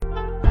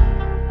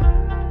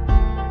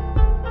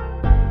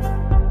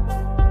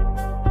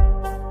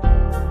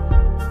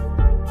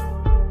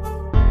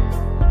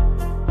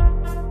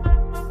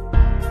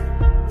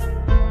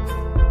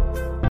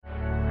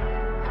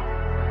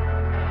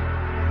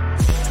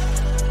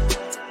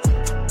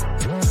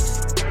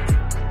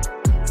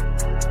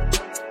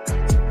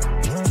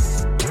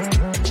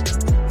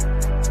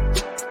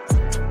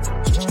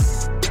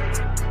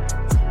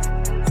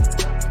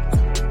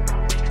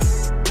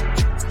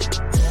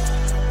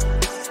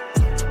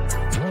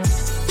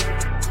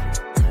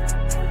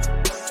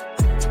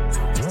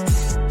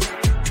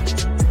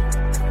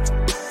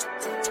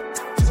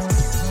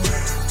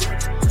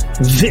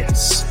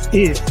This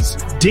is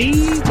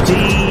DDS.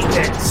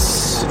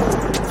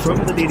 From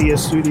the DDS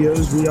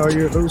studios, we are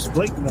your hosts,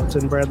 Blake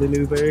Melton, Bradley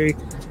Newberry,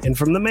 and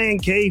from the man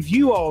cave,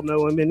 you all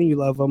know him and you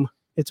love him.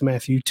 It's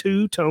Matthew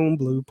Two-Tone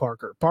Blue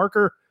Parker.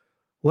 Parker,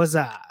 what's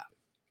up?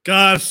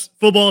 Guys,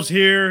 football's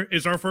here.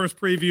 It's our first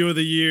preview of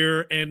the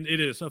year, and it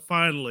is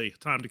finally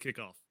time to kick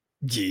off.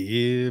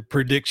 Yeah,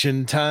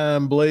 prediction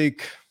time,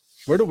 Blake.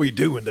 What are we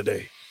doing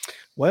today?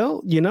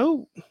 Well,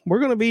 we're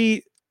going to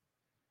be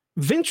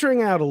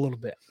venturing out a little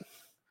bit.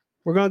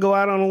 We're going to go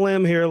out on a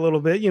limb here a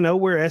little bit.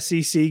 We're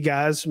SEC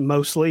guys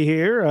mostly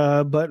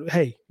here, but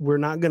hey, we're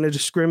not going to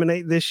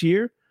discriminate this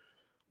year.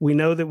 We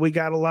know that we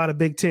got a lot of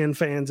Big Ten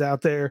fans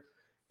out there,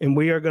 and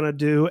we are going to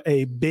do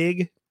a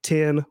Big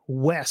Ten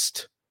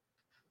West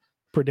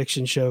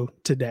prediction show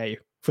today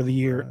for the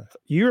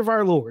year of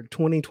our Lord,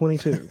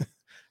 2022.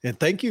 And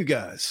thank you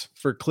guys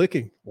for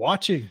clicking,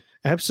 watching.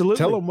 Absolutely.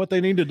 Tell them what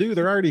they need to do.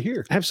 They're already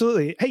here.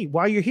 Absolutely. Hey,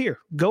 while you're here,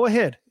 go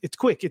ahead. It's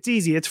quick. It's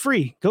easy. It's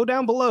free. Go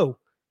down below.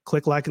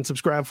 Click like and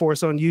subscribe for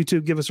us on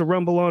YouTube. Give us a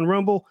rumble on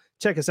Rumble.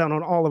 Check us out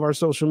on all of our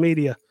social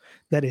media.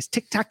 That is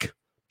TikTok,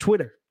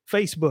 Twitter,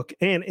 Facebook,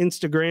 and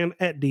Instagram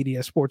at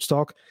DDS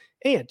Sportstalk.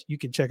 And you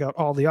can check out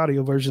all the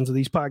audio versions of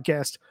these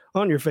podcasts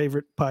on your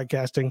favorite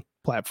podcasting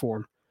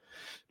platform.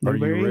 Are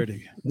you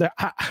ready?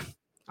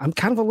 I'm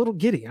kind of a little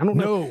giddy. I don't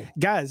know.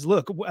 Guys,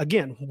 look,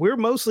 again, we're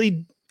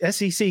mostly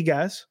SEC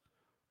guys.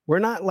 We're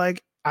not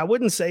I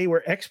wouldn't say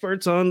we're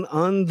experts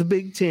on the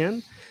Big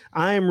Ten.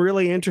 I am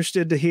really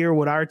interested to hear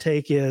what our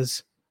take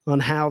is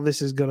on how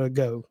this is going to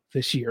go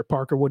this year.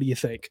 Parker, what do you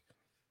think?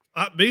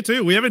 Me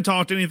too. We haven't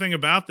talked anything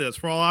about this.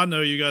 For all I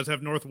know, you guys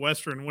have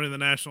Northwestern winning the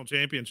national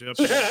championship.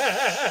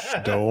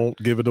 Don't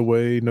give it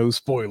away. No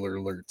spoiler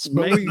alerts.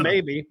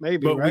 Maybe.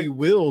 But right? we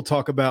will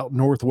talk about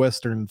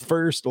Northwestern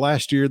first.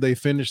 Last year, they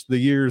finished the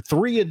year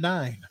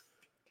 3-9.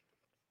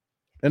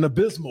 An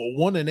abysmal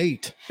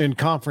 1-8 in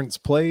conference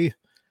play.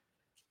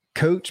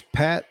 Coach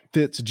Pat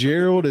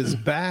Fitzgerald is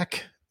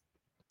back.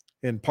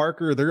 And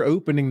Parker, they're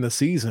opening the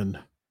season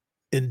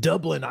in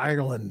Dublin,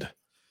 Ireland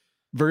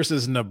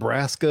versus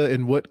Nebraska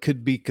in what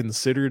could be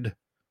considered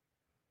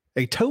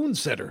a tone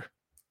setter,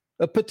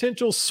 a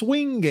potential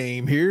swing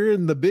game here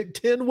in the Big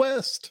Ten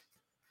West.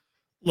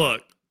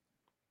 Look,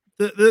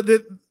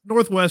 the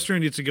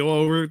Northwestern needs to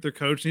go over. Their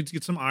coach needs to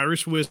get some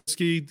Irish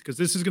whiskey because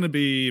this is going to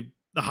be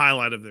the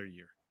highlight of their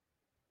year.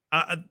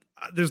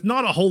 There's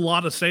not a whole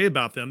lot to say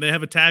about them. They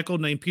have a tackle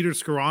named Peter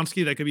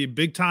Skoronski that could be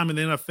big time in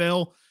the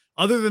NFL.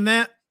 Other than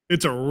that,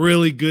 it's a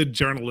really good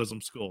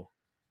journalism school.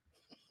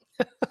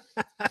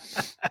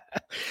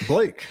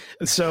 Blake.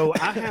 So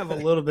I have a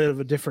little bit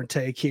of a different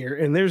take here,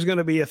 and there's going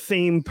to be a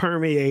theme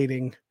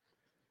permeating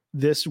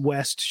this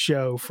West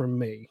show from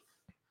me.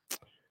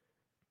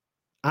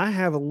 I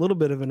have a little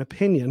bit of an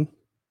opinion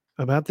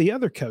about the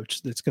other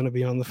coach that's going to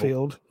be on the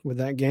field with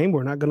that game.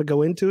 We're not going to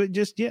go into it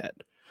just yet.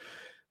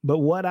 But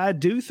what I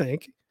do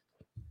think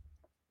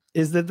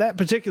is that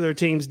particular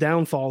team's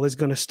downfall is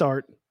going to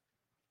start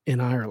in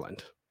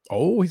Ireland.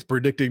 Oh, he's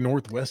predicting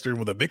Northwestern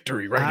with a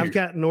victory I've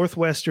got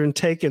Northwestern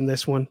taking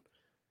this one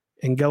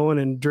and going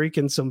and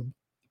drinking some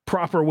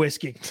proper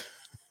whiskey.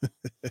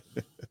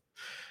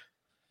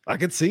 I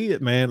can see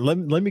it, man.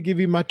 Let me give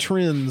you my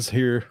trends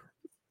here.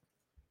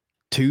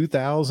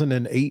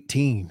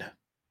 2018,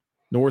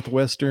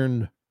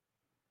 Northwestern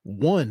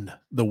won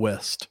the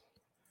West.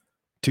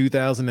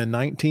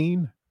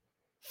 2019,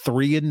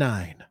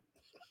 3-9.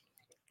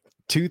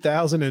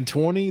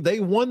 2020, they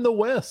won the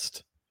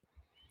West.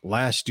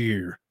 Last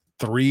year,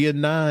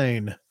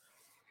 3-9.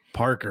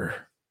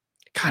 Parker.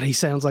 God, he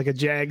sounds like a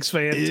Jags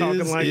fan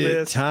talking like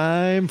this.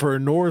 Time for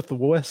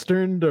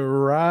Northwestern to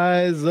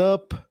rise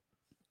up.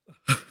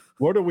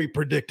 What are we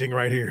predicting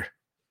right here?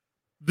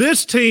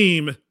 This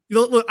team,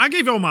 look, I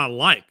gave y'all my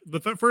like.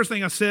 The first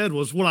thing I said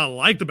was what I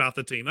liked about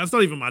the team. That's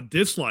not even my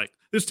dislike.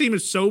 This team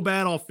is so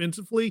bad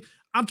offensively.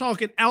 I'm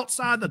talking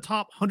outside the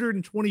top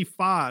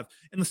 125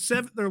 in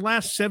their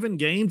last 7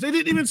 games. They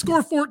didn't even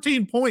score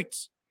 14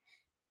 points.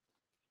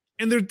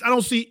 And I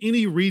don't see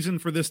any reason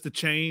for this to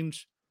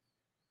change.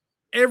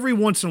 Every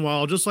once in a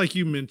while, just like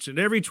you mentioned,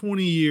 every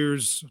 20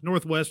 years,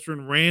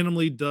 Northwestern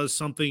randomly does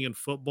something in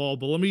football.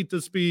 But let me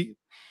just be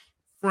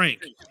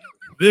frank.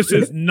 This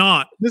is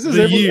not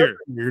the year.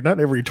 You're not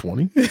every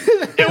 20.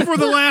 over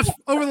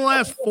the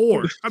last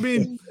 4. I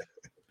mean,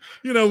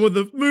 when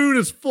the moon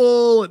is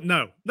full.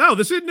 No,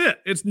 this isn't it.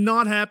 It's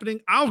not happening.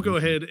 I'll go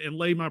ahead and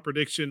lay my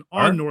prediction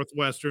on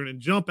Northwestern and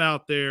jump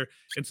out there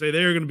and say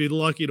they're going to be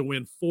lucky to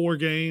win 4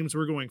 games.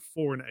 We're going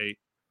 4-8.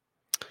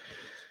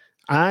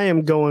 I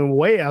am going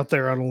way out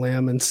there on a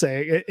limb and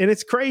say, and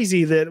it's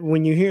crazy that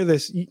when you hear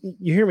this,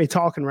 you hear me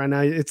talking right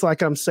now. It's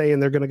like I'm saying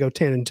they're going to go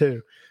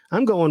 10-2.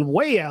 I'm going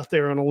way out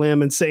there on a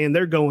limb and saying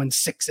they're going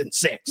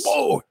 6-6.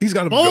 Whoa, he's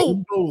got to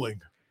go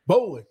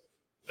bowling.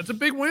 That's a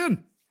big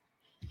win.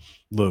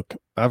 Look,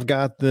 I've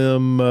got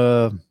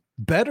them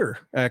better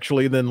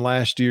actually than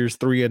last year's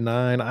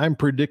 3-9. I'm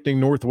predicting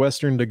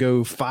Northwestern to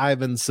go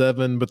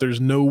 5-7, but there's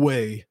no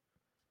way,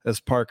 as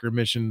Parker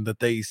mentioned, that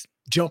they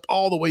jump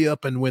all the way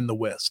up and win the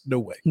West. No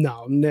way.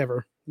 No,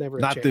 never. Never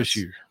a Not chance. this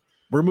year.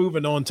 We're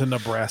moving on to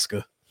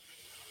Nebraska.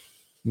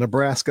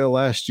 Nebraska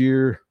last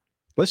year.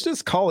 Let's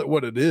just call it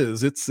what it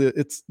is.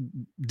 It's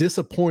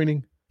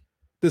disappointing.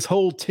 This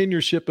whole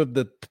tenureship of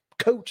the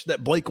coach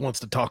that Blake wants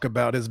to talk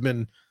about has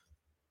been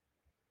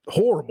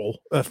horrible.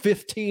 A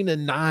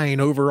 15-9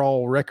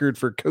 overall record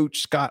for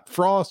Coach Scott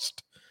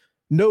Frost.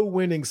 No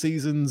winning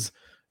seasons,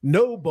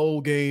 no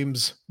bowl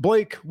games.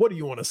 Blake, what do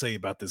you want to say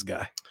about this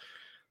guy?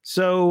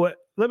 So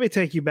let me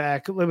take you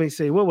back. Let me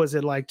see. What was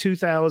it like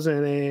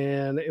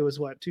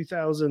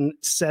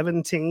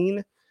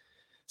 2017?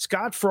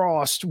 Scott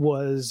Frost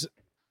was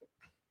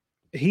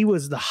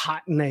the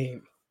hot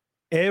name.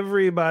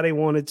 Everybody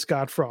wanted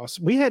Scott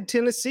Frost. We had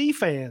Tennessee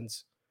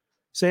fans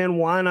saying,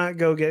 why not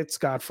go get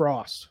Scott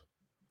Frost?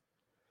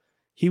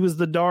 He was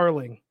the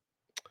darling.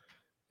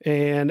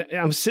 And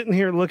I'm sitting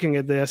here looking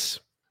at this,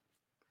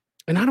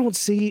 and I don't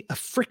see a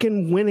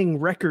freaking winning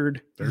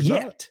record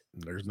yet.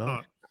 There's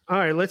not. All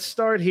right, let's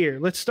start here.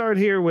 Let's start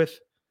here with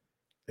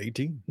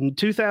 18. In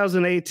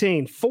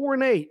 2018, 4-8.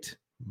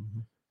 Mm-hmm.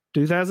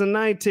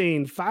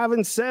 2019,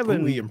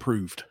 5-7. Ooh, he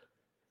improved.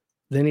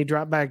 Then he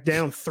dropped back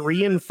down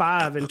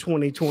 3-5 in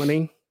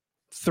 2020,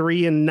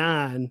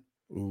 3-9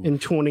 in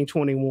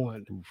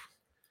 2021. Oof.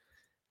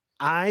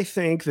 I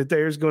think that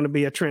there's going to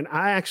be a trend.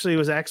 I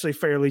was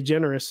fairly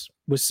generous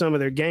with some of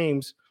their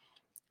games,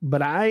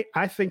 but I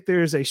think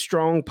there's a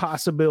strong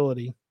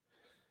possibility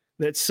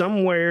that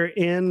somewhere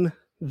in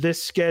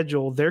this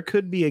schedule, there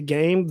could be a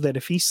game that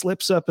if he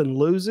slips up and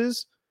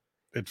loses,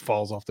 it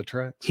falls off the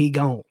track. He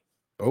gone.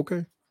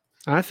 Okay.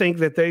 I think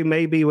that they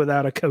may be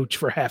without a coach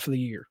for half of the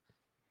year.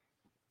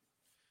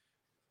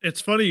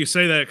 It's funny you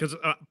say that because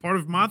part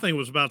of my thing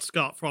was about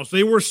Scott Frost.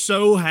 They were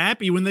so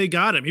happy when they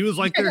got him. He was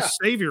like their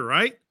savior,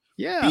 right?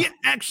 Yeah.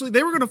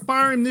 They were going to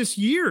fire him this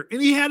year,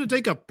 and he had to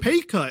take a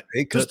pay cut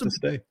to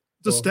stay.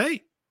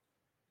 Stay.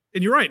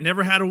 And you're right.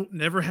 Never had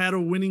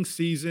a winning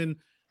season.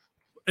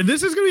 And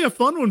this is going to be a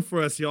fun one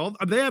for us, y'all.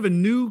 They have a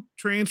new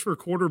transfer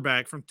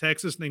quarterback from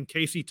Texas named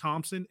Casey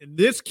Thompson, and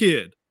this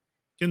kid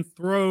can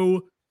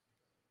throw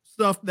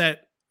stuff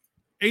that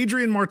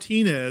Adrian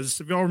Martinez,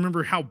 if y'all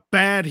remember how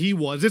bad he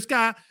was, this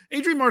guy,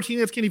 Adrian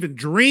Martinez, can't even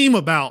dream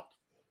about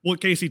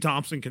what Casey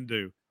Thompson can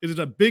do. It is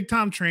a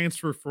big-time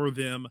transfer for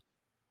them.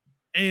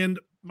 And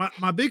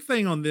my big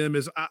thing on them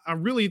is I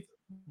really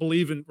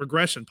believe in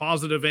regression,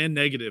 positive and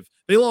negative.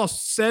 They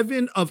lost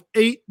 7 of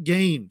 8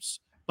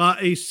 games by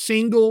a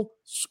single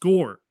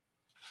score.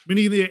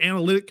 Many of the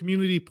analytic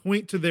community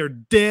point to their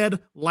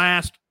dead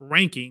last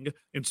ranking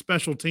in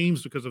special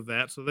teams because of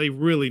that. So they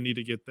really need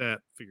to get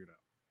that figured out.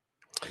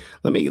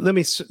 Let me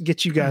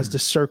get you guys to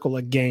circle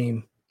a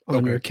game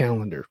on your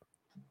calendar.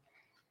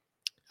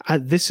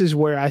 This is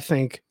where I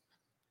think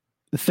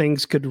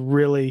things could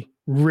really,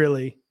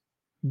 really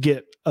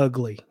get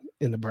ugly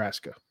in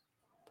Nebraska.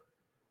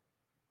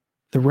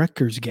 The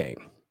Rutgers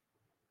game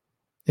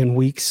in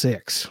week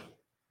 6.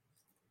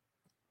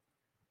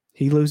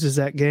 He loses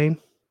that game.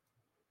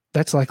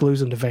 That's like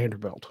losing to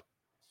Vanderbilt.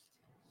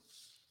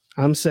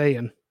 I'm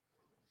saying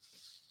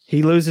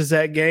he loses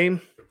that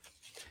game.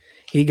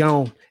 He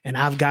gone, and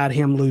I've got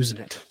him losing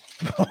it.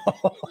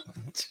 Oh,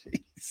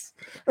 jeez.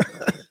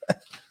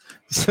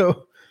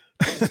 So,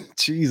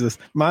 Jesus,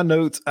 my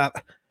notes.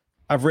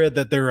 I've read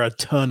that there are a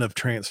ton of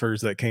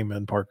transfers that came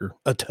in, Parker.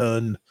 A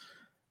ton.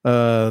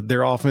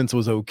 Their offense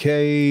was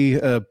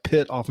okay.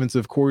 Pitt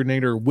offensive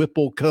coordinator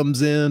Whipple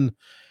comes in,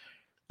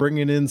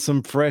 bringing in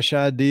some fresh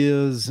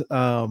ideas.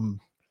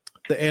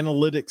 The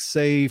analytics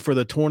say for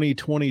the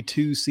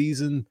 2022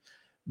 season,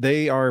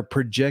 they are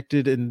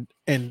projected and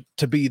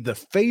to be the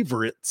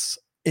favorites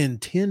in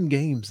 10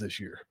 games this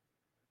year.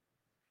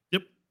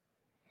 Yep.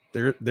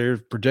 They're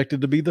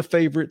projected to be the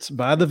favorites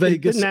by the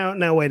Vegas.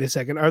 Now wait a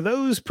second. Are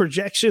those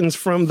projections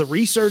from the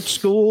research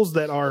schools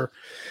that are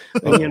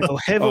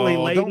heavily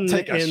laden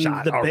in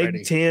the already.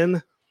 Big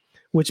Ten?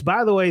 Which,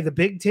 by the way, the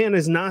Big Ten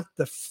is not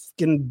the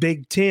fucking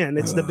Big Ten.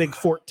 It's the Big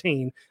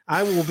 14.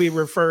 I will be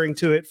referring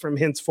to it from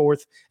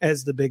henceforth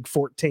as the Big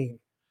 14.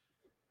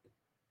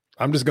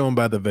 I'm just going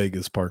by the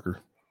Vegas,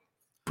 Parker.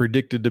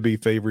 Predicted to be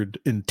favored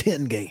in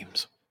 10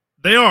 games.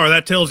 They are.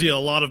 That tells you a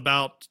lot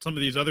about some of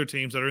these other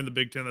teams that are in the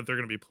Big Ten that they're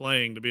going to be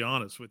playing, to be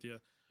honest with you.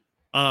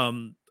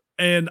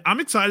 And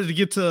I'm excited to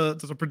get to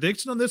the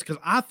prediction on this because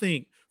I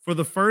think for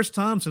the first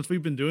time since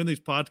we've been doing these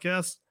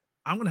podcasts,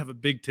 I'm going to have a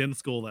Big Ten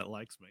school that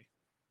likes me.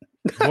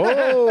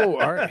 Whoa!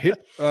 All right,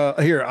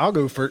 here I'll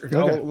go first.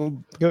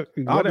 Okay.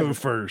 I'll go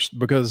first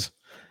because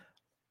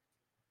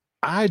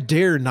I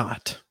dare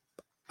not.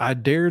 I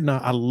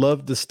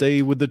love to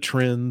stay with the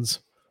trends,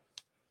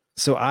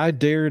 so I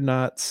dare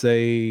not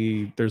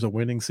say there's a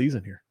winning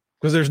season here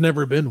because there's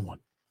never been one.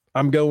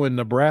 I'm going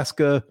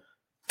Nebraska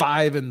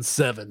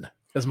 5-7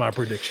 as my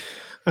prediction.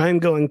 I'm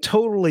going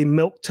totally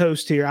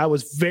milquetoast here. I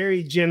was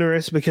very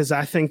generous because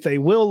I think they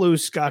will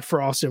lose Scott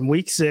Frost in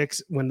week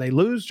 6 when they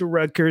lose to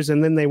Rutgers,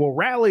 and then they will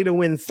rally to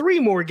win 3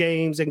 more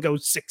games and go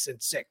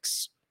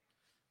 6-6.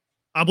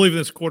 I believe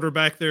this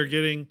quarterback they're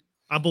getting.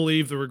 I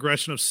believe the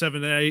regression of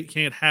 7-8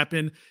 can't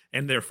happen.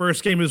 And their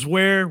first game is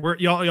where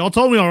y'all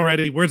told me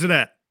already. Where's it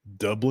at?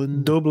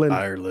 Dublin,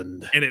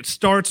 Ireland. And it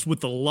starts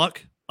with the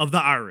luck of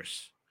the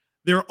Irish.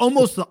 They're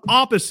almost the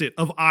opposite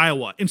of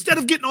Iowa. Instead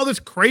of getting all this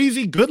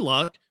crazy good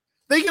luck,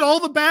 they get all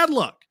the bad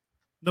luck.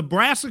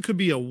 Nebraska could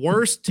be a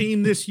worse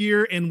team this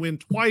year and win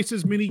twice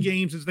as many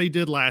games as they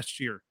did last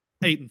year.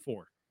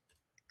 8-4.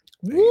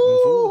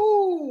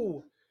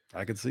 Woo!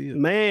 I could see it.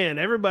 Man,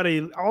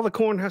 everybody, all the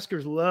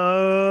Cornhuskers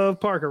love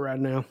Parker right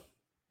now.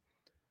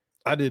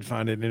 I did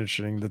find it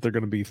interesting that they're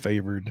going to be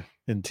favored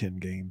in 10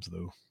 games,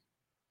 though.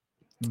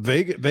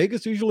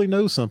 Vegas usually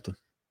knows something.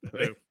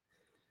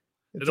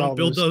 They don't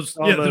build those.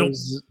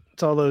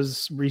 It's all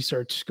those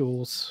research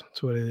schools.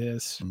 That's what it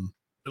is.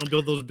 They don't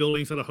build those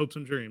buildings out of hopes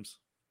and dreams.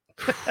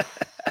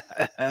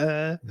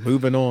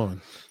 Moving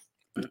on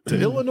to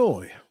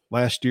Illinois.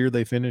 Last year,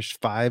 they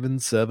finished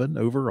 5-7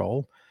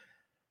 overall,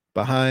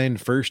 behind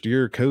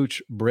first-year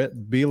coach Brett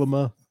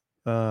Bielema,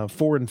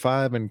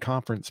 4-5 in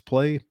conference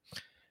play.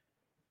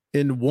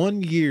 In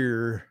 1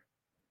 year,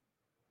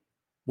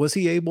 was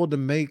he able to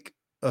make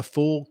a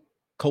full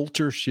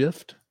culture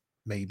shift?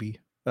 Maybe.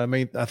 I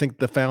mean, I think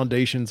the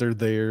foundations are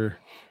there.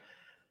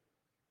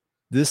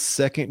 This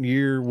second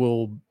year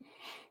will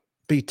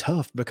be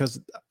tough because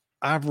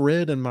I've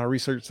read in my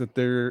research that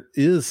there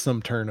is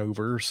some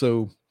turnover.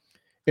 So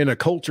in a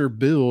culture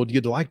build,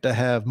 you'd like to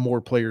have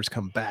more players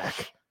come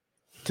back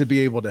to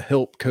be able to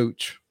help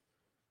coach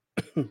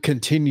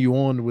continue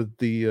on with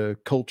the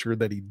culture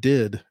that he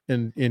did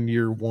in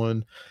year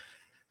one.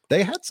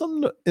 They had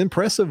some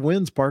impressive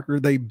wins, Parker.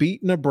 They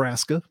beat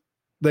Nebraska.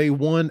 They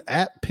won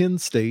at Penn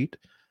State.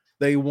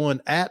 They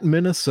won at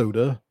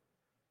Minnesota.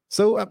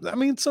 So, I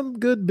mean, some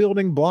good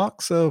building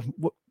blocks.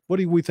 What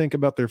do we think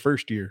about their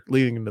first year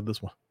leading into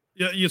this one?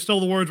 Yeah, you stole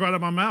the words right out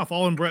of my mouth.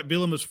 All in Brett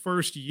Bielema's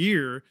first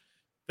year,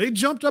 they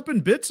jumped up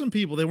and bit some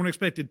people they weren't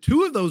expected.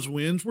 2 of those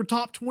wins were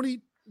top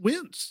 20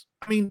 wins.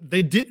 I mean,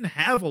 they didn't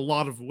have a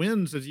lot of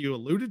wins, as you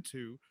alluded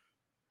to,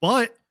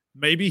 but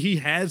maybe he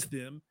has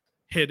them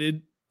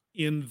headed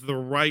in the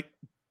right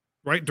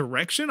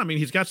direction. I mean,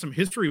 he's got some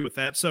history with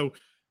that. So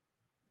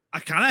I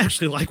kind of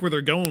actually like where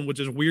they're going, which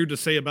is weird to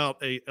say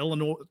about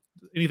Illinois,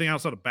 anything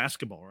outside of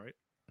basketball, right?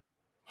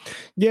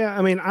 Yeah,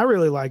 I mean, I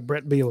really like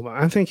Brett Bielema.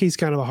 I think he's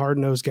kind of a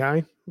hard-nosed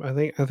guy. I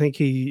think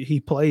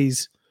he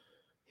plays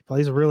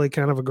a really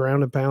kind of a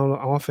ground and pound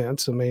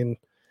offense. I mean,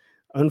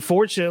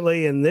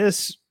 unfortunately, in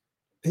this,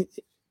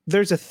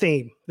 there's a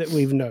theme that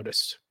we've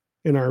noticed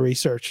in our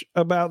research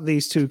about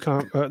these two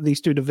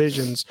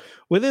divisions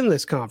within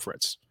this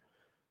conference.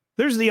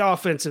 There's the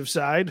offensive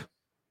side,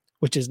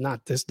 which is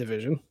not this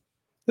division,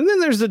 and then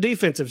there's the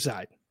defensive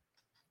side.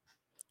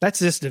 That's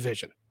this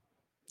division.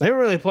 They don't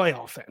really play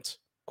offense,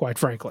 quite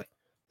frankly.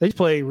 They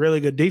play really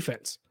good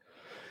defense.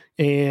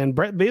 And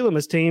Brett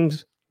Bielema's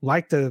teams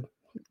like to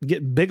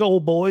get big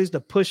old boys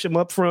to push them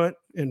up front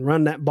and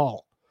run that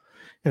ball.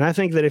 And I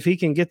think that if he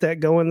can get that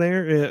going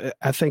there,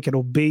 I think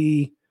it'll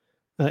be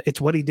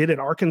it's what he did at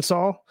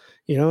Arkansas.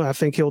 You know, I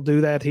think he'll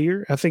do that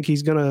here. I think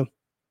he'll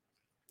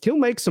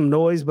make some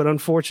noise, but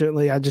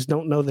unfortunately, I just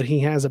don't know that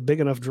he has a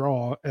big enough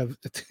draw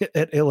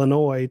at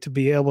Illinois to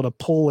be able to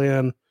pull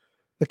in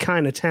the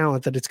kind of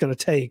talent that it's going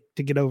to take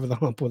to get over the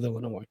hump with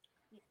Illinois.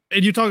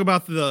 And you talk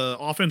about the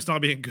offense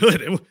not being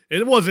good.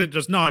 It wasn't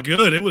just not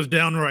good. It was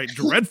downright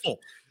dreadful.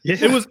 Yeah.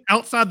 It was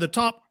outside the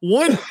top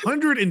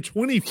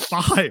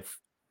 125.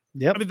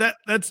 Yep. I mean,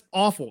 that's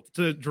awful.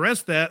 To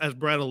address that, as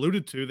Brad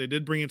alluded to, they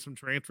did bring in some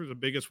transfers. The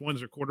biggest one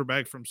is their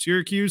quarterback from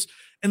Syracuse.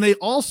 And they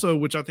also,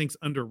 which I think is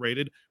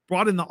underrated,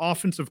 brought in the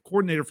offensive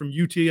coordinator from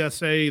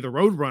UTSA, the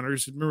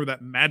Roadrunners. Remember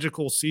that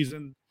magical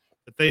season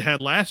that they had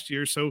last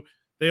year. So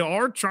they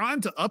are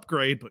trying to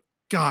upgrade, but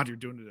God, you're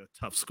doing it at a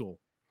tough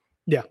school.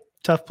 Yeah,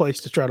 tough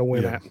place to try to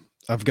win at.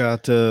 I've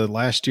got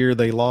last year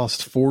they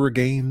lost 4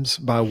 games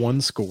by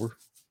 1 score.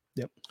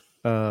 Yep.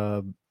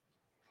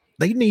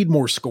 They need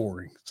more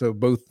scoring. So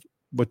both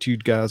what you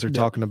guys are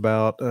talking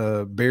about,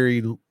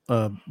 Barry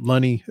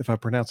Lunny, if I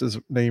pronounce his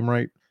name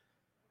right,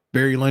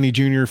 Barry Lunny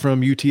Jr. from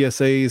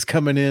UTSA is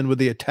coming in with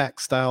the attack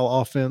style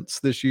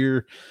offense this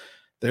year.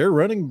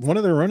 One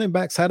of their running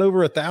backs had over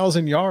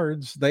 1,000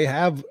 yards. They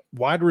have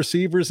wide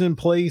receivers in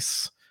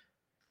place.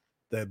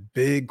 The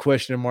big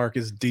question mark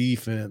is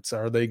defense.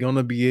 Are they going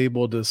to be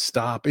able to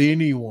stop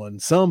anyone?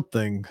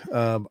 Something.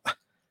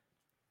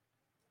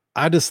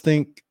 I just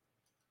think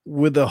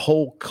with the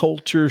whole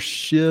culture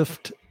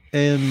shift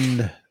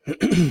and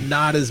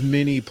not as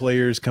many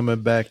players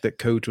coming back that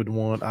coach would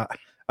want,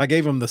 I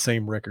gave them the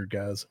same record,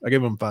 guys. I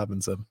gave them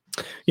 5-7.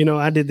 You know,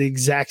 I did the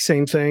exact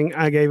same thing.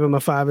 I gave them a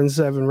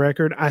 5-7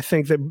 record. I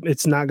think that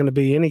it's not going to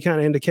be any kind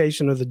of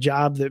indication of the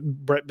job that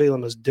Brett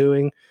Bielema is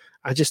doing.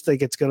 I just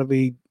think it's going to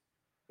be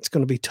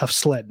tough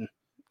sledding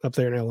up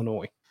there in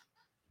Illinois.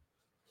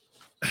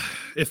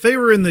 If they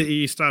were in the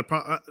East, I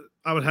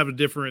would have a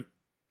different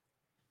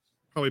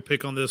probably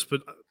pick on this,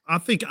 but I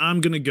think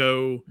I'm going to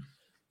go.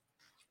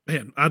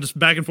 Man, I just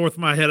back and forth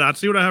in my head. I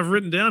see what I have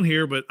written down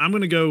here, but I'm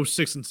going to go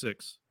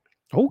 6-6.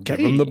 Okay,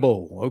 give them the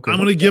bowl. Okay, I'm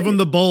going to give them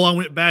the bowl. I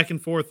went back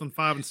and forth on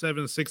 5-7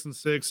 and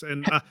 6-6,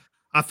 and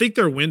I think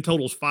their win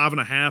total is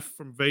 5.5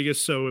 from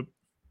Vegas. So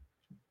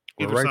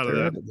either side of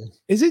that.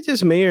 Is it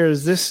just me, or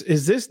is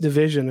this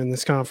division in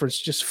this conference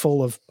just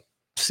full of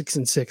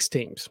 6-6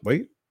 teams?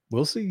 Wait,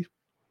 we'll see.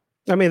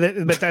 I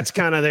mean, but that's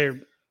kind of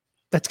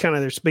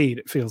their speed.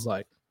 It feels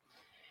like.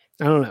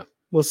 I don't know.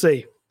 We'll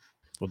see.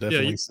 We'll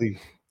definitely see.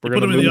 We're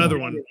put them in the other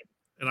one,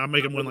 and I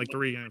make them win like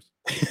 3 games.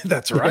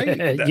 That's right.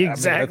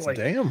 Exactly.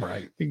 That's damn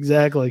right.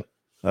 Exactly.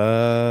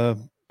 But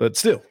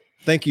still,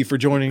 thank you for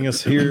joining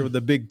us here with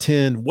the Big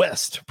Ten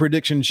West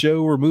prediction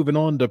show. We're moving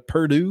on to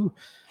Purdue.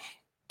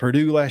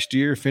 Purdue last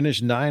year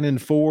finished 9-4,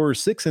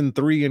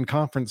 6-3 in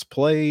conference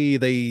play.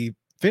 They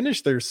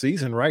finished their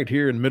season right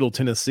here in Middle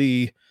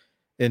Tennessee,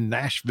 in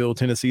Nashville,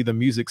 Tennessee, the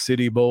Music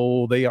City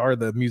Bowl. They are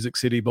the Music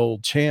City Bowl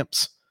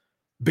champs,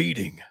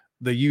 beating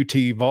the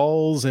UT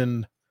Vols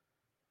in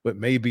what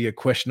may be a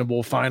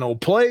questionable final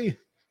play.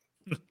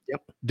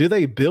 Yep. Do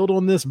they build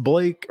on this,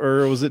 Blake,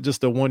 or was it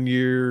just a 1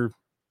 year?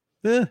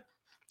 They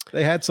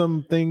had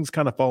some things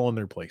kind of fall in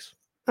their place.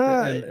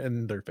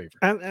 In their favor.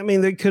 I mean,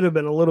 they could have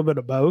been a little bit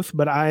of both,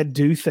 but I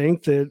do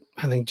think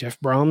Jeff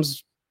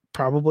Brom's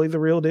probably the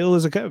real deal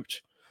as a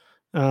coach.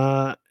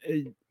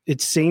 It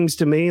seems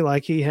to me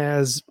like he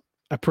has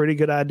a pretty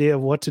good idea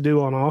of what to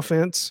do on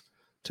offense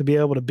to be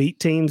able to beat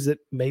teams that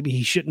maybe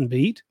he shouldn't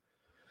beat.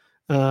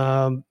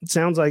 It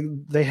sounds like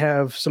they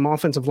have some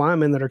offensive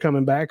linemen that are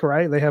coming back,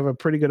 right? They have a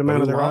pretty good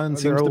amount of their line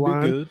seems to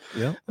be good.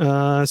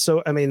 Yeah.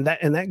 So I mean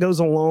that goes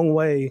a long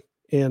way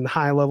in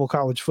high level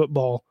college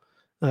football.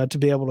 To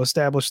be able to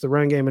establish the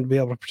run game and to be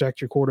able to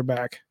protect your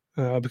quarterback.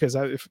 Because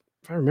if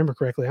I remember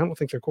correctly, I don't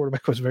think their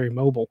quarterback was very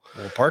mobile.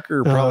 Well,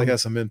 Parker probably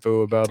has some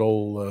info about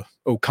old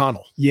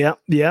O'Connell. Yeah.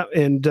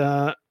 And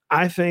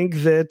I think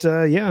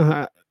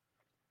that,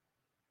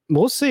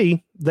 we'll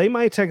see. They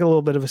might take a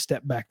little bit of a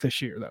step back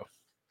this year, though.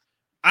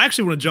 I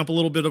actually want to jump a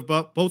little bit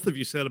about both of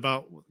you said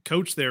about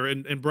coach there.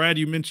 And Brad,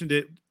 you mentioned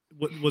it.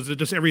 Was it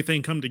just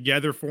everything come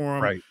together for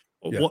him? Right.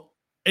 Yeah.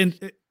 And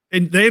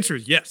the answer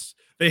is yes.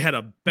 They had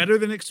a better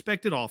than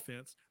expected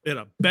offense. They had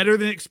a better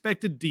than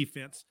expected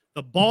defense.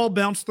 The ball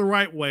bounced the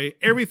right way.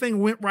 Everything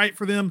went right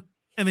for them,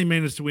 and they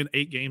managed to win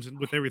 8 games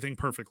with everything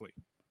perfectly.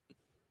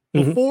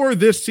 Mm-hmm. Before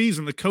this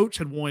season, the coach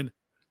had won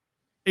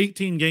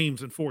 18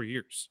 games in 4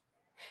 years.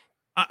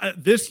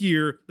 This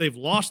year, they've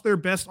lost their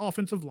best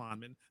offensive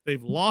lineman.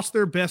 They've lost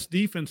their best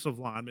defensive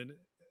lineman,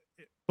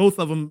 both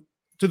of them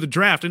to the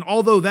draft. And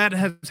although that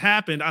has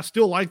happened, I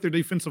still like their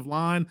defensive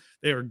line.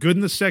 They are good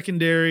in the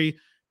secondary.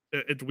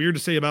 It's weird to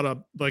say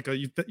about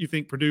you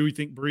think Purdue, you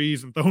think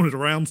Breeze, and throwing it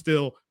around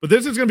still. But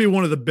this is going to be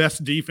one of the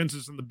best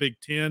defenses in the Big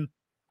Ten.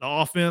 The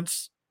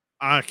offense,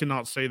 I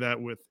cannot say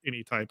that with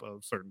any type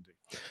of certainty.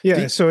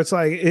 Yeah, so it's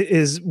like,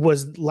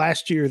 was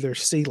last year their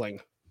ceiling?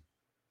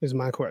 Is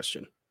my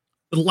question.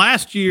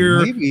 Last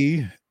year,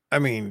 maybe. I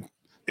mean,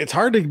 it's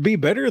hard to be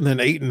better than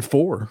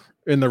 8-4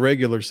 in the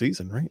regular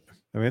season, right?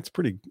 I mean, it's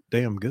pretty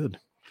damn good.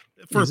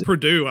 For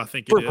Purdue, I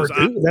think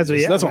it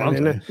is. That's what I'm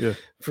saying. Yeah.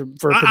 For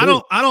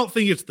Purdue. I don't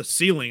think it's the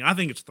ceiling. I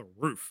think it's the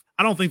roof.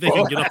 I don't think they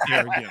can get up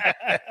there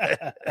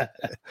again.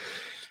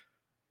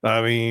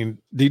 I mean,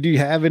 did you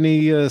have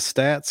any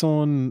stats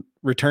on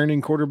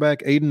returning quarterback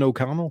Aiden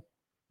O'Connell?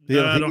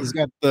 Yeah, he's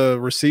got the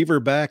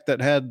receiver back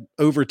that had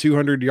over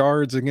 200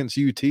 yards against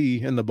UT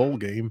in the bowl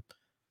game.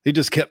 He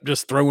just kept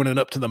throwing it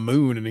up to the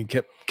moon, and he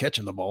kept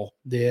catching the ball.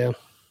 Yeah.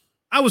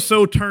 I was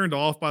so turned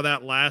off by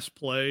that last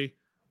play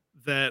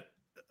that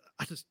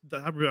I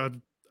have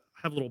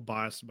a little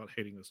bias about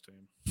hating this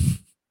team.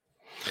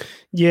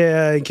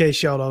 Yeah, in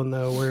case y'all don't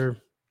know,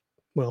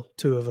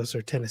 two of us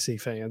are Tennessee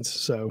fans.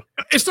 So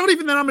it's not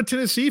even that I'm a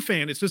Tennessee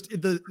fan. It's just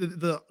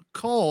the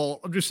call.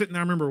 I'm just sitting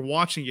there. I remember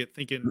watching it,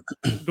 thinking,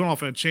 going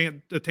off on a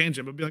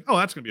tangent, but be like, "Oh,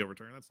 that's going to be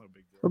overturned. That's not a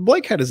big deal." Well,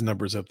 Blake had his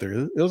numbers up there.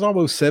 It was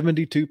almost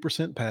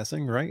 72%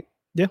 passing, right?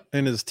 Yeah,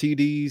 and his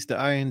TDs to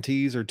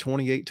INTs are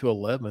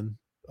 28-11,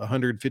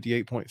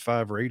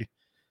 158.5 rating.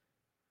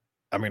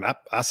 I mean,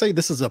 I say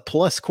this is a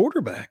plus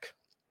quarterback,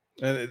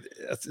 and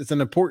it's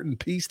an important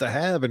piece to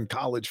have in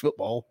college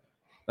football.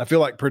 I feel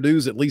like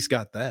Purdue's at least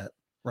got that,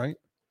 right?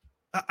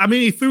 I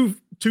mean, he threw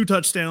 2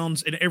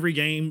 touchdowns in every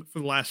game for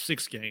the last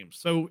 6 games.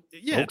 So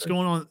yeah, okay. It's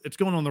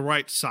going on the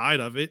right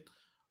side of it.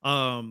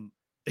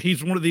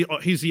 He's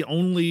the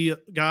only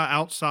guy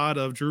outside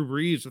of Drew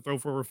Brees to throw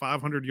for over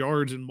 500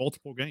 yards in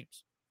multiple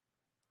games.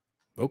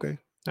 Okay.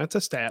 That's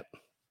a stat.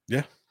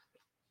 Yeah.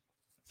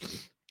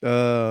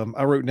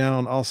 I wrote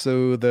down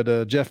also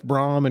that Jeff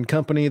Brom and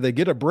company, they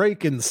get a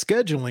break in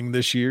scheduling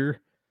this year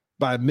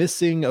by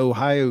missing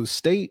Ohio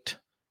State,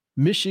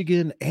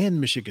 Michigan, and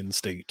Michigan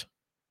State.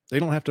 They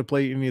don't have to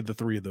play any of the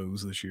 3 of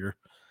those this year.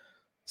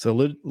 So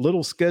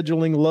little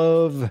scheduling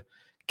love.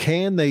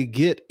 Can they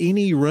get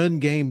any run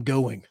game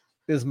going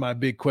is my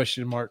big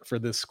question mark for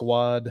this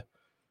squad.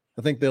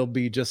 I think they'll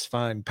be just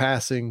fine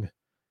passing.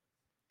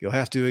 You'll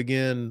have to,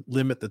 again,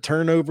 limit the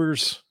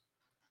turnovers.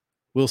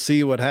 We'll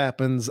see what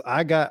happens.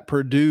 I got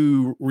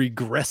Purdue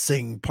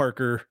regressing,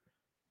 Parker.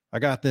 I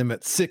got them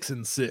at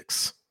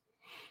 6-6.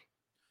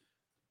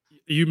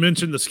 You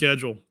mentioned the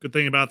schedule. Good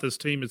thing about this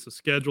team is the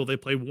schedule. They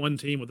play one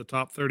team with the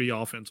top 30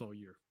 offense all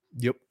year.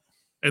 Yep.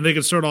 And they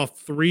could start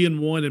off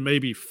 3-1 and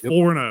maybe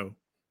 4-0.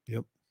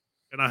 Yep.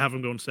 And I have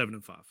them going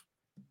 7-5.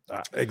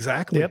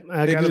 Exactly. Yep,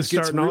 I got them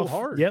starting off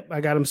hard. Yep, I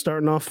got them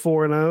starting off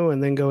 4-0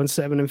 and then going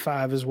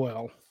 7-5 as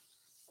well.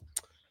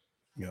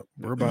 Yep,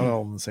 we're about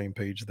all on the same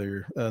page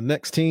there.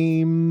 Next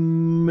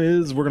team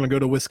is we're going to go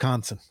to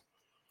Wisconsin.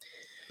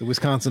 The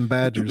Wisconsin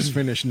Badgers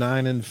finished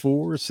 9-4,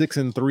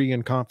 6-3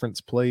 in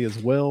conference play as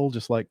well,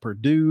 just like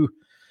Purdue.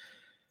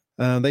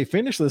 They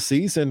finished the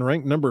season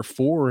ranked number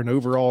 4 in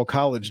overall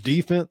college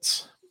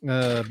defense.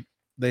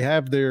 They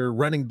have their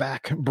running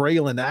back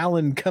Braylon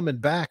Allen coming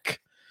back.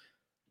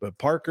 But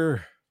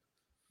Parker,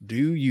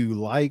 do you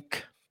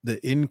like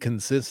the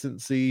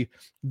inconsistency,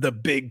 the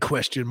big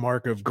question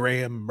mark of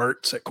Graham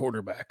Mertz at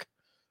quarterback?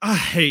 I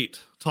hate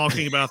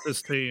talking about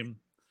this team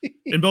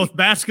in both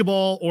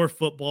basketball or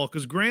football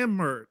because Graham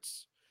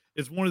Mertz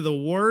is one of the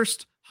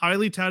worst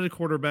highly touted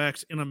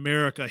quarterbacks in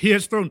America. He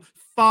has thrown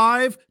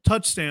 5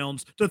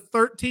 touchdowns to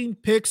 13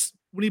 picks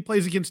when he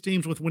plays against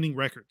teams with winning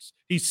records.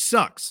 He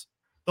sucks.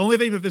 The only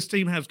thing that this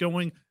team has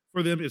going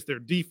for them is their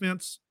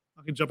defense.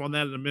 I can jump on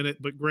that in a minute,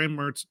 but Graham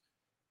Mertz,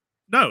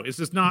 no, it's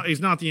just not.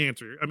 He's not the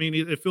answer. I mean,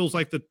 it feels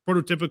like the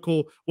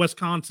prototypical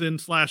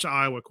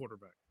Wisconsin/Iowa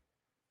quarterback.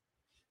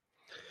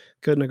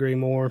 Couldn't agree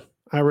more.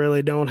 I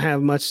really don't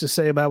have much to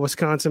say about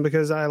Wisconsin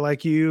because I,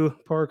 like you,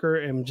 Parker,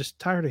 am just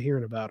tired of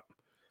hearing about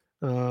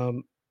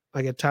them.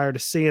 I get tired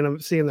of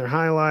seeing their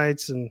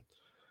highlights, and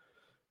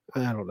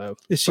I don't know.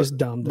 It's just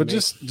dumb. But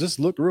just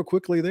look real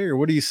quickly there.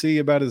 What do you see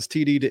about his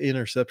TD to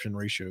interception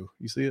ratio?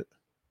 You see it?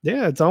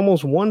 Yeah, it's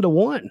almost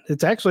 1-1.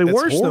 It's actually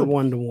worse than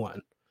 1-1.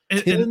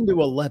 10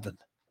 to 11.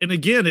 And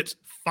again, it's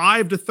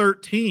 5 to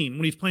 13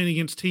 when he's playing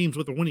against teams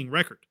with a winning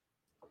record.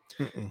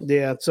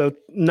 Yeah, so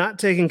not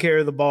taking care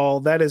of the ball,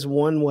 that is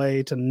one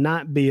way to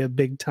not be a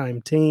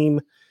big-time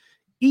team,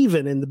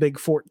 even in the Big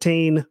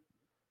 14.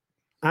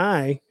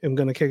 I am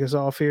going to kick us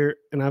off here,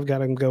 and I've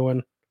got him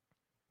going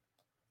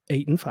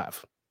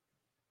 8-5.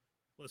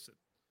 Listen,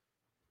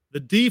 the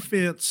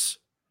defense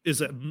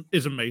is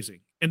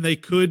amazing, and they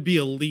could be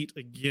elite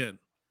again.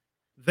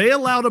 They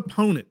allowed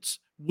opponents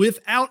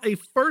without a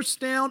first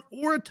down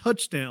or a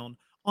touchdown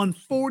on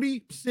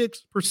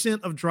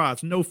 46% of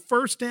drives. No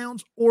first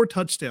downs or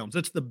touchdowns.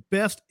 That's the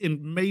best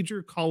in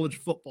major college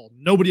football.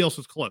 Nobody else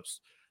is close.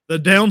 The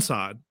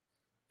downside,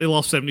 they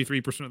lost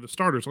 73% of the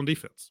starters on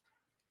defense.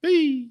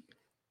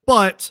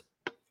 But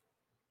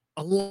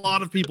a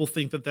lot of people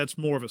think that that's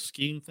more of a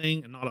scheme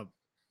thing and not a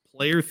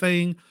player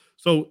thing.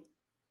 So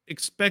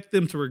expect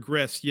them to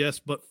regress, yes,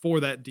 but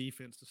for that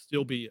defense to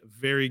still be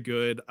very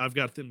good. I've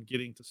got them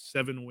getting to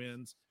 7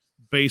 wins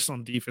based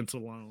on defense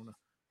alone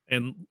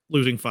and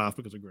losing 5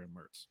 because of Graham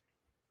Mertz.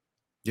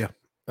 Yeah.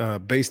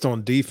 Based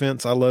on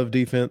defense, I love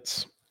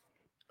defense.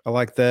 I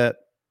like that.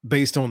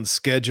 Based on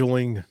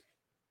scheduling,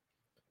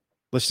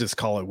 let's just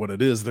call it what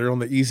it is. They're on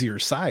the easier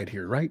side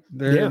here, right?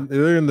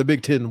 They're in the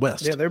Big Ten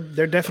West. Yeah, they're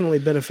definitely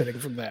benefiting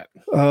from that.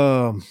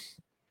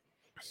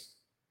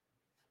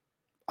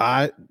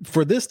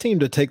 For this team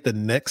to take the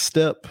next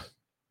step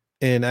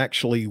and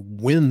actually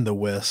win the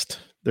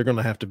West, they're going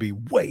to have to be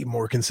way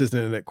more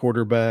consistent at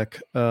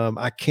quarterback.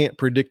 I can't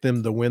predict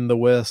them to win the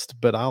West,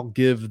 but I'll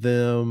give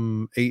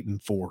them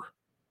 8-4.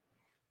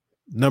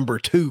 Number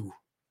 2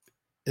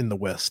 in the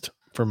West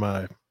for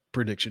my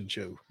prediction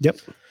show. Yep.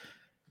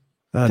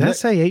 Did I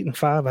say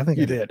 8-5? I think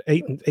I did.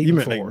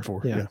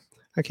 8-4. Yeah.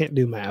 I can't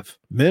do math.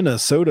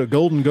 Minnesota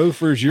Golden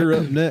Gophers, you're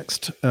up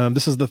next.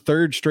 This is the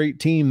 3rd straight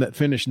team that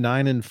finished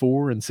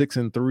 9-4 and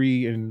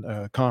 6-3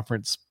 in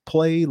conference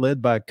play,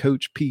 led by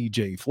Coach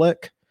PJ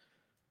Fleck.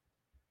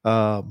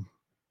 They're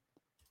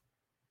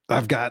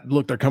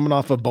coming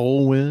off a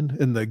bowl win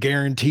in the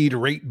Guaranteed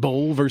Rate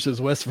Bowl versus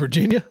West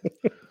Virginia.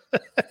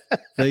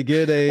 They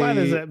get Why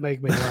does that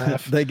make me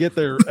laugh? They get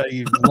a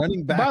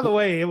running back. By the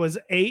way, it was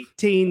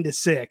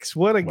 18-6.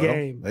 What a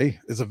game. Hey,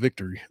 it's a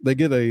victory. They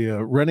get a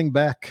running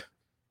back,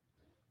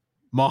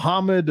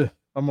 Mohammed.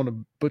 I'm going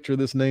to butcher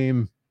this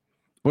name.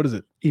 What is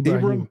it?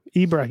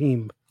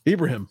 Ibrahim.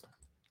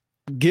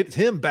 Gets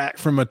him back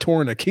from a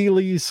torn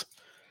Achilles.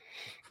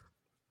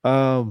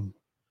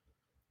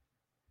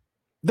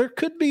 There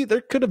could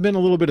have been a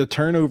little bit of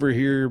turnover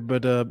here,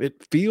 but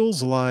it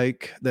feels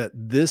like that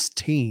this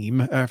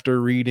team,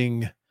 after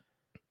reading,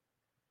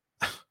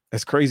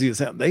 as crazy as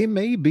that, they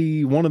may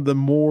be one of the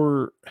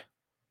more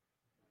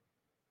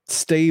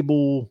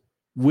stable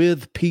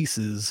with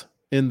pieces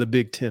in the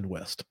Big Ten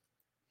West.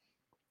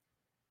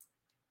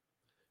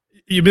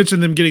 You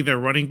mentioned them getting their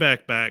running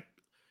back back.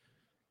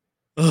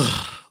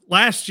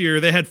 Last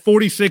year, they had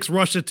 46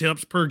 rush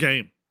attempts per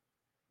game.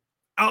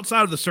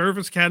 Outside of the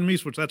service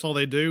academies, which that's all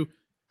they do,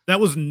 that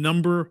was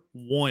number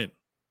 1.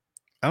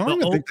 I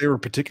don't even think they were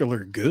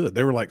particularly good.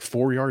 They were like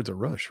 4 yards a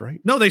rush, right?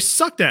 No, they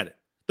sucked at it.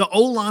 The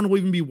O-line will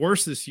even be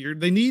worse this year.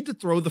 They need to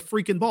throw the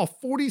freaking ball.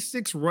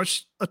 46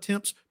 rush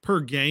attempts per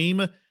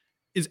game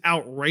is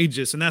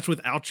outrageous, and that's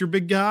without your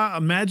big guy.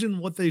 Imagine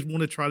what they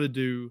want to try to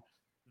do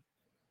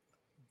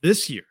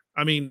this year.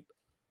 I mean,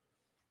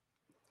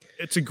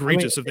 it's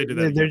egregious if they do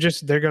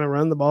that. They're going to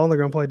run the ball and they're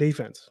going to play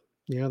defense.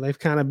 You know, they've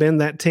kind of been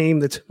that team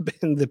that's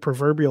been the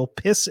proverbial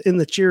piss in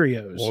the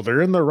Cheerios. Well,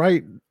 they're in the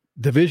right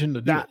division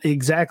to do it.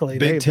 Exactly.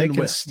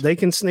 They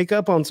can sneak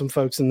up on some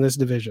folks in this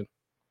division.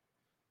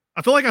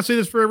 I feel like I see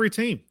this for every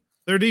team.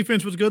 Their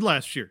defense was good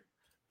last year.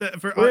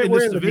 We're in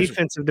the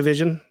defensive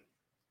division.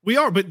 We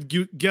are, but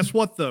guess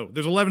what, though?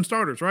 There's 11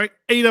 starters, right?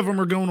 8 of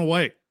them are going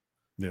away.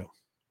 Yeah.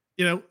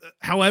 You know,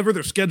 however,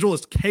 their schedule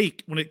is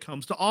cake when it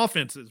comes to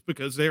offenses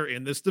because they're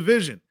in this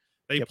division.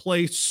 They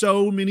play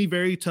so many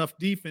very tough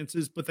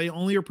defenses, but they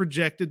only are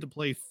projected to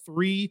play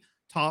 3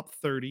 top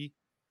 30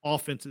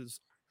 offenses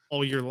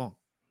all year long.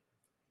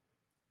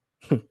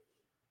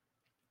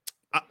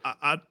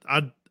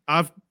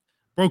 I've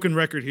broken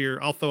record here.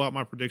 I'll throw out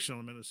my prediction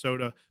on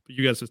Minnesota, but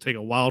you guys just take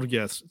a wild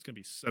guess. It's going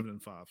to be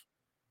 7-5.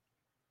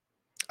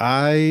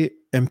 I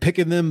am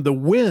picking them to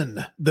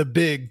win the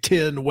Big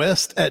Ten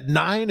West at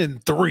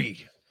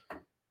 9-3.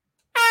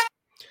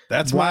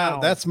 That's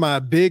my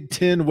Big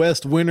Ten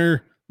West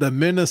winner, the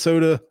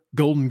Minnesota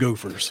Golden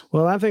Gophers.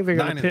 Well, I think they're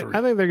going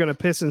to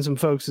piss in some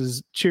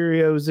folks'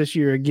 Cheerios this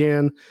year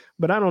again,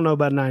 but I don't know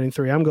about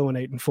 9-3. I'm going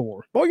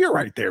 8-4. Well, you're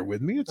right there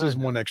with me. It's just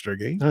one extra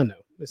game. I know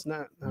it's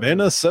not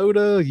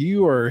Minnesota.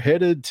 You are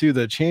headed to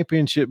the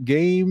championship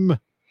game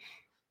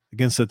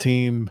against a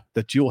team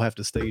that you'll have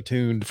to stay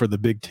tuned for the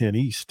Big Ten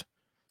East.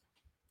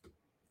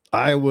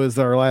 Iowa's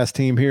our last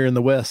team here in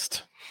the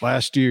West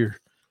last year.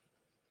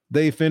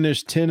 They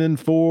finished 10-4,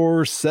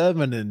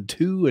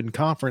 7-2 in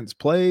conference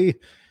play,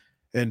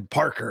 and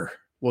Parker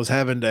was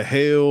having to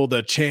hail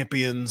the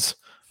champions,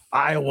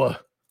 Iowa.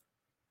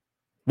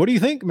 What do you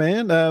think,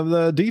 man?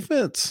 The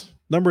defense,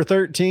 number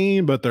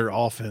 13, but their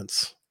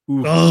offense,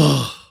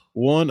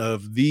 one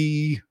of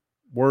the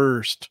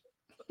worst.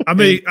 I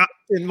mean,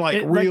 in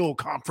real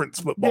conference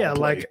football. Yeah,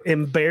 play. like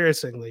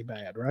embarrassingly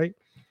bad, right?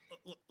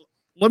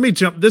 Let me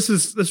jump.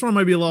 This one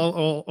might be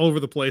all over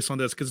the place on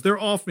this because their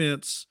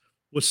offense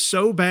was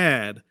so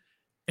bad,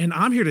 and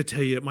I'm here to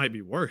tell you it might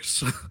be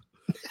worse.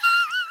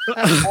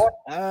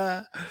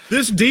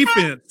 This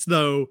defense,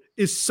 though,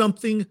 is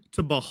something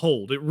to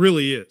behold. It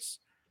really is.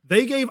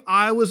 They gave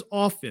Iowa's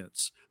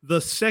offense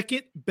the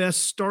second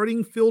best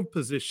starting field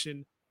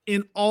position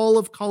in all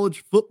of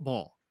college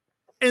football.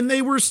 And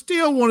they were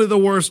still one of the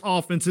worst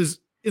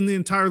offenses in the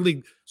entire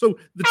league. So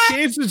the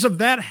chances of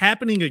that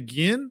happening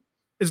again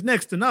is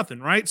next to nothing,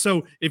 right?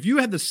 So if you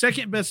had the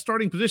second best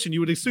starting position, you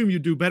would assume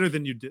you'd do better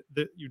than you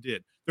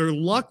did. Their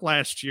luck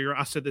last year,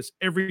 I said this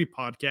every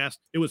podcast,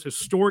 it was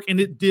historic, and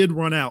it did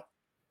run out.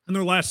 In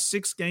their last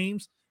 6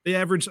 games, they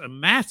averaged a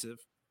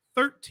massive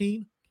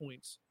 13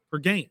 points per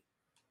game.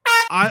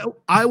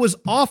 Iowa's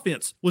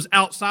offense was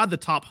outside the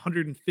top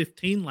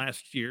 115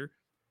 last year.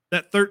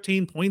 That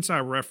 13 points I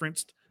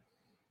referenced,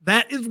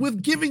 that is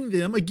with giving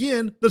them,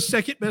 again, the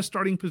second best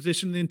starting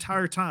position the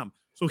entire time.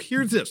 So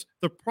here's this.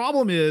 The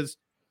problem is,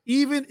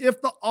 even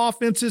if the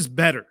offense is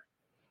better,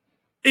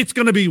 it's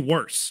going to be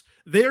worse.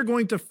 They are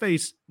going to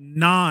face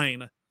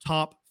 9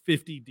 top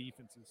 50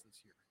 defenses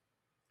this year.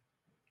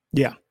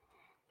 Yeah.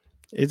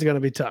 It's going to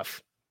be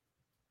tough.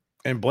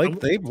 And Blake,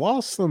 they've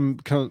lost some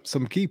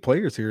key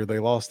players here. They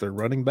lost their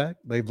running back.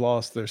 They've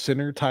lost their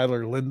center,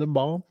 Tyler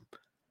Lindenbaum.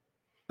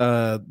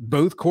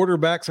 Both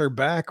quarterbacks are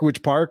back,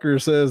 which Parker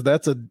says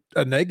that's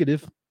a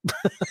negative.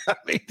 I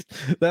mean,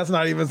 that's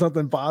not even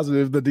something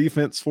positive. The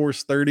defense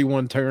forced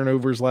 31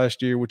 turnovers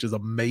last year, which is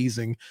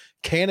amazing.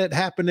 Can it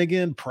happen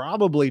again?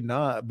 Probably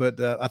not, but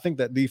I think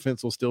that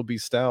defense will still be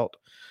stout.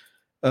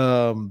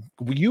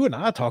 You and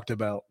I talked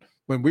about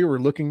when we were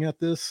looking at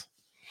this,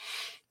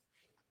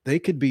 they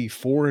could be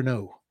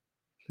 4-0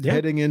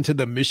 heading into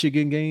the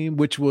Michigan game,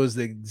 which was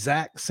the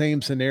exact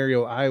same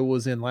scenario Iowa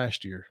was in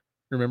last year.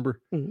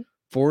 Remember?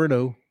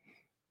 4-0.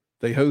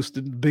 They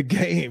hosted the big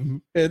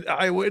game, and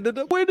Iowa ended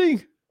up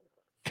winning.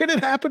 Can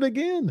it happen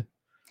again?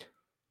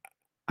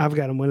 I've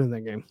got them winning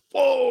that game.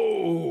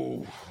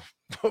 Whoa.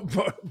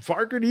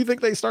 Parker, do you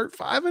think they start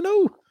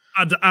 5-0?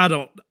 I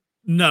don't.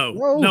 No.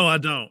 Whoa. No, I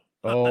don't.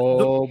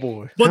 Oh,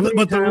 boy. How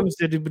many times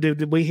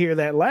did we hear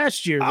that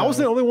last year? I was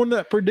the only one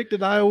that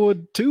predicted Iowa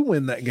to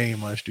win that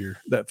game last year,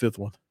 that 5th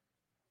one.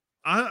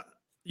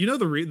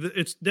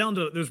 It's down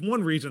to, there's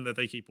one reason that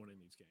they keep winning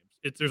these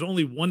games. There's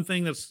only one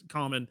thing that's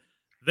common.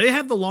 They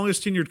have the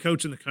longest tenured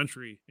coach in the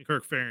country, in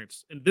Kirk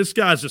Ferentz, and this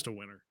guy's just a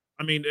winner.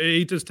 I mean,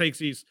 he just takes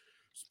these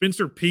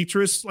Spencer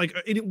Petras. Like,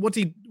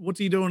 what's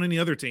he doing any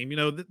other team? You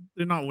know,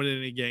 they're not winning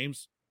any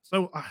games.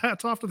 So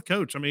hats off to the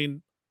coach. I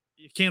mean,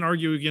 you can't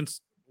argue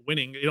against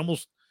winning. It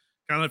almost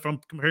kind of, if I'm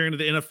comparing to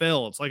the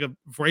NFL, it's like a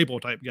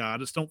Vrabel type guy. I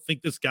just don't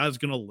think this guy's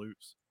going to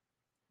lose.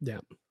 Yeah,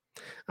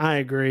 I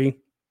agree.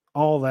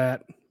 All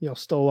that,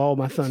 stole all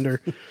my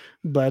thunder,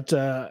 but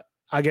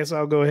I guess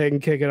I'll go ahead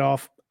and kick it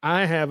off.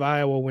 I have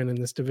Iowa winning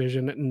this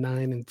division at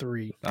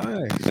 9-3.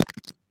 Nice.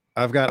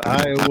 I've got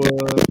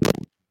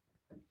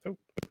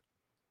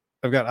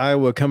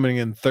Iowa coming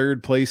in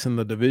 3rd place in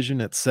the division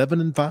at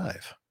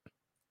 7-5.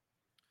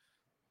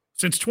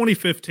 Since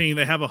 2015,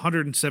 they have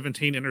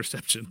 117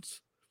 interceptions.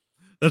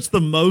 That's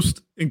the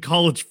most in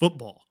college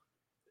football.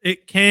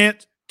 It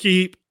can't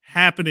keep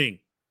happening.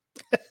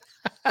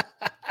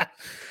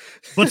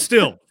 But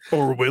still,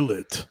 Or will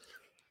it?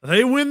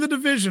 they win the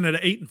division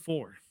at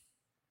 8-4.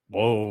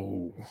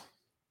 Whoa.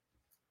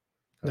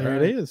 There All it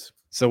right. is.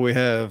 So we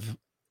have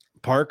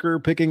Parker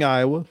picking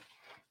Iowa,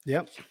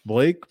 Yep.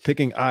 Blake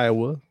picking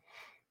Iowa,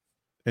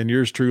 and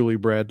yours truly,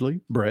 Brad,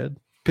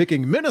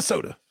 picking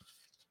Minnesota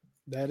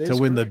That is to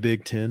win the correct.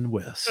 Big Ten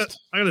West.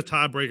 I got a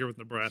tiebreaker with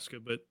Nebraska,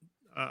 but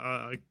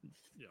it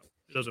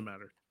doesn't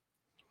matter.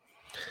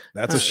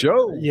 That's a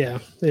show. Yeah,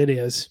 it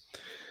is.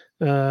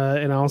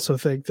 And I also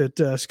think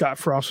that Scott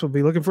Frost will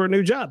be looking for a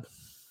new job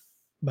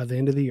by the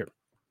end of the year,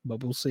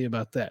 but we'll see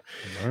about that.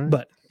 All right.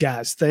 But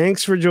guys,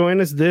 thanks for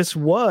joining us. This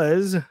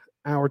was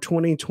our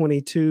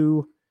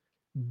 2022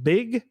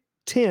 Big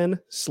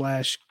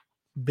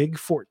 10/Big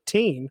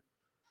 14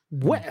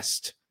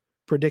 West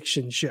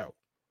prediction show.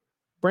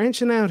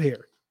 Branching out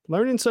here,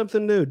 learning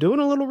something new, doing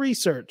a little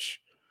research.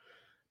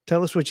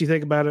 Tell us what you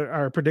think about it,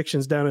 our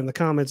predictions down in the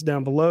comments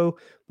down below.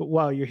 But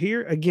while you're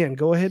here, again,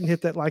 go ahead and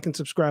hit that like and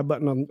subscribe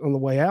button on the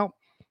way out.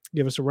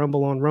 Give us a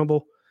rumble on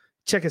Rumble.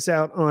 Check us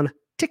out on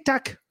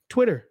TikTok,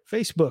 Twitter,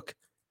 Facebook,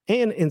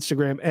 and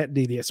Instagram at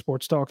DDS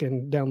Sports Talk,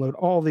 and download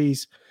all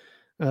these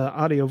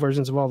audio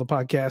versions of all the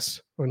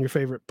podcasts on your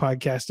favorite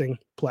podcasting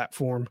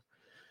platform.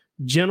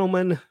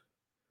 Gentlemen,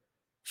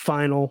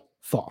 final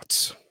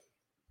thoughts.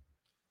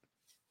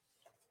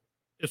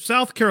 If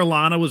South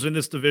Carolina was in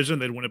this division,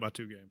 they'd win it by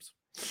 2 games.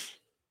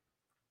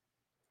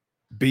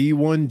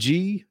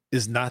 B1G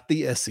is not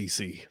the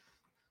SEC.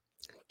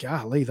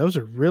 Golly, those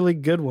are really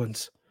good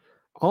ones.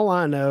 All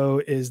I know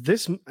is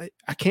this,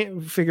 I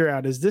can't figure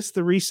out, is this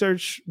the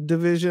research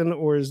division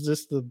or is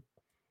this the,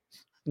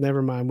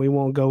 never mind, we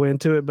won't go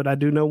into it, but I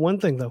do know one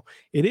thing though.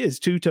 It is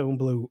two-tone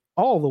blue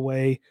all the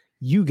way.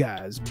 You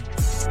guys.